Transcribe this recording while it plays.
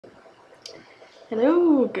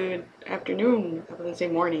Hello, good afternoon. I was gonna say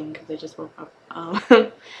morning because I just woke up.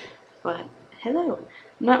 But hello.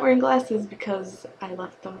 I'm not wearing glasses because I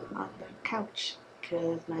left them on the couch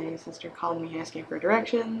because my sister called me asking for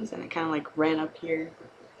directions and I kind of like ran up here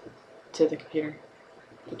to the computer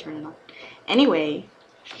to turn it on. Anyway,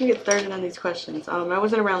 we get started on these questions. I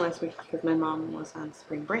wasn't around last week because my mom was on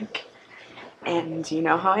spring break. And you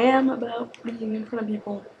know how I am about being in front of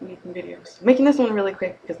people making videos. I'm making this one really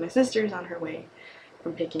quick because my sister's on her way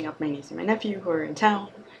from picking up my niece and my nephew who are in town.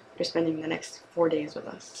 They're spending the next 4 days with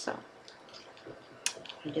us, so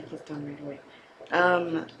I get this done right away.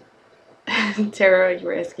 Tara, you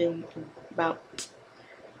were asking about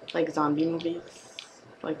like zombie movies,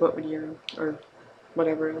 like what would your or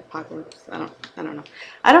whatever apocalypse. I don't know.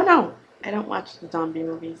 I don't know. I don't watch zombie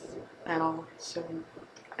movies at all, so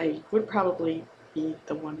I would probably be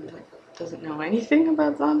the one that doesn't know anything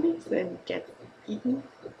about zombies and gets eaten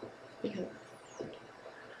because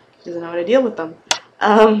she doesn't know how to deal with them.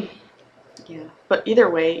 Yeah, but either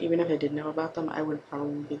way, even if I did know about them, I would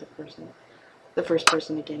probably be the first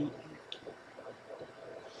person to get eaten.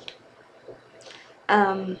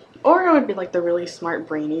 Or I would be like the really smart,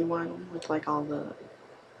 brainy one with like all the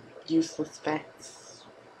useless facts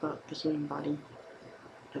about the human body.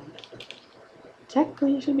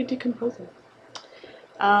 Technically, you should be decomposing.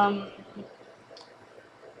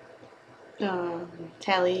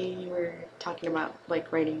 Tally, you were talking about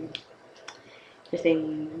like writing your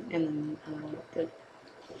thing and then the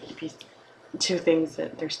two things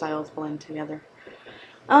that their styles blend together.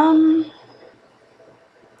 I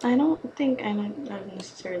don't think I've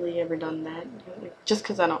necessarily ever done that, just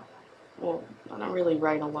because I don't really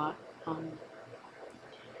write a lot.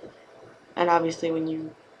 And obviously when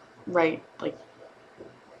you write like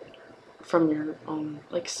from your own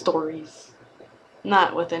like stories,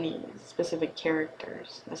 not with any specific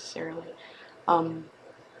characters necessarily.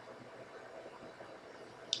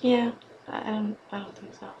 Yeah, I don't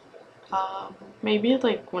think so. Maybe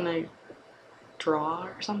like when I draw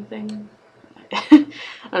or something. I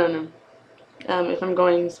don't know. If I'm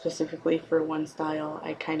going specifically for one style,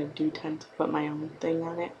 I kind of do tend to put my own thing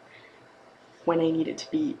on it when I need it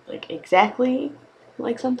to be like exactly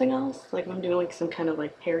like something else. Like if I'm doing like some kind of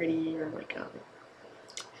like parody or like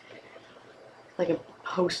a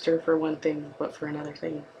poster for one thing but for another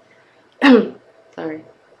thing. Sorry.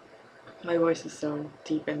 My voice is so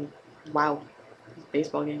deep and wow. These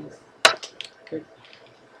baseball games. Good.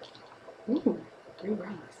 Ooh, 3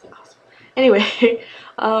 runs. Awesome. Anyway,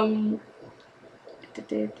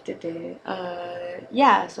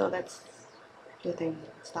 yeah, so that's the thing.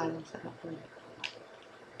 Styles.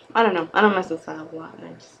 I don't know. I don't mess with styles a lot.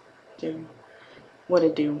 I just do what I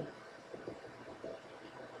do.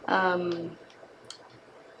 And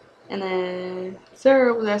then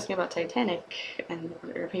Sarah was asking about Titanic and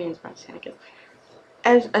what her opinions about Titanic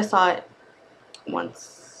is. I saw it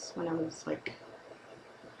once when I was like,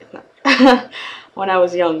 when I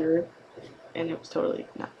was younger, and it was totally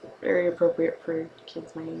not very appropriate for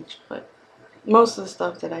kids my age, but most of the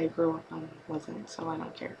stuff that I grew up on wasn't, so I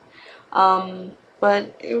don't care.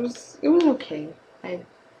 But it was okay. I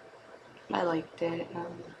liked it. It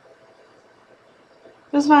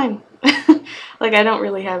was fine. Like I don't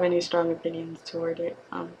really have any strong opinions toward it.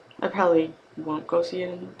 I probably won't go see it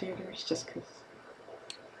in the theaters just because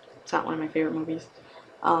it's not one of my favorite movies.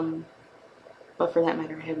 But for that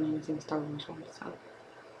matter, I haven't even seen Star Wars one, so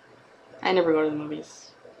I never go to the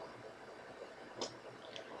movies.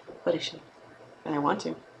 But I should, and I want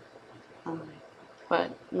to.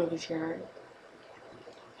 But movies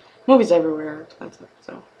everywhere are expensive,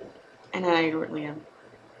 so, and I don't really have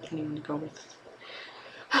anyone to go with.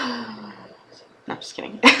 No, just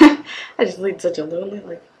kidding. I just lead such a lonely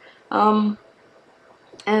life. And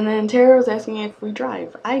then Tara was asking if we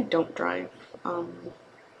drive. I don't drive.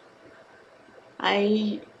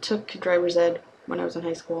 I took driver's ed when I was in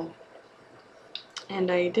high school, and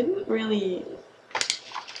I didn't really.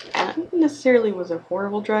 I not necessarily was a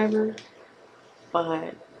horrible driver,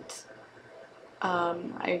 but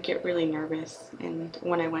I get really nervous, and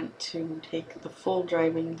when I went to take the full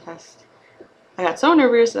driving test, I got so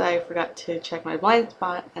nervous that I forgot to check my blind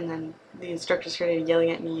spot, and then the instructor started yelling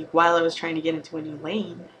at me while I was trying to get into a new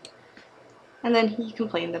lane, and then he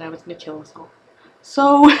complained that I was going to kill us all.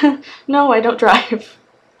 So, no, I don't drive.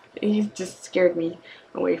 He just scared me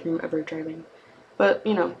away from ever driving. But,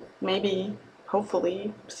 you know, maybe,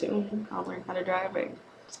 hopefully, soon I'll learn how to drive. I'm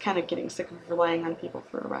just kind of getting sick of relying on people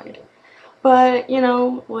for a ride. But, you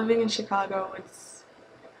know, living in Chicago, it's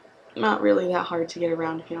not really that hard to get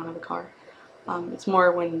around if you don't have a car. It's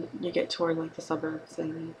more when you get toward like the suburbs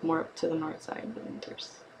and more up to the north side, and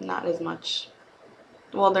there's not as much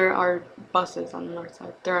well, there are buses on the north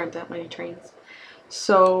side. There aren't that many trains.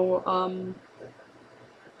 So,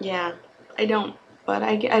 yeah, I don't, but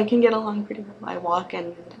I can get along pretty well. I walk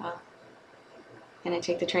and I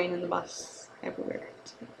take the train and the bus everywhere.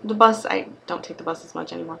 The bus, I don't take the bus as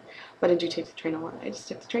much anymore, but I do take the train a lot. I just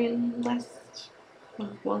took the train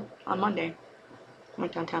well, on Monday. I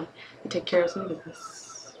went downtown to take care of some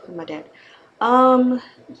business with my dad.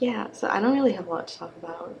 Yeah, so I don't really have a lot to talk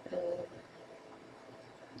about.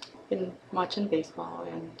 Been watching baseball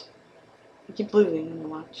and I keep losing in the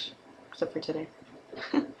watch, except for today.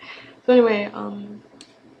 So anyway,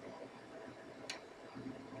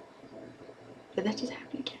 did that just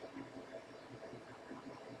happen again?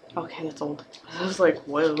 Okay, that's old. I was like,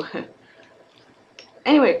 whoa.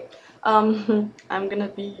 Anyway, I'm gonna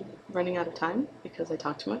be running out of time because I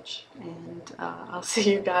talk too much, and I'll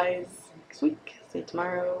see you guys next week. See you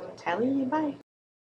tomorrow. Tally, bye.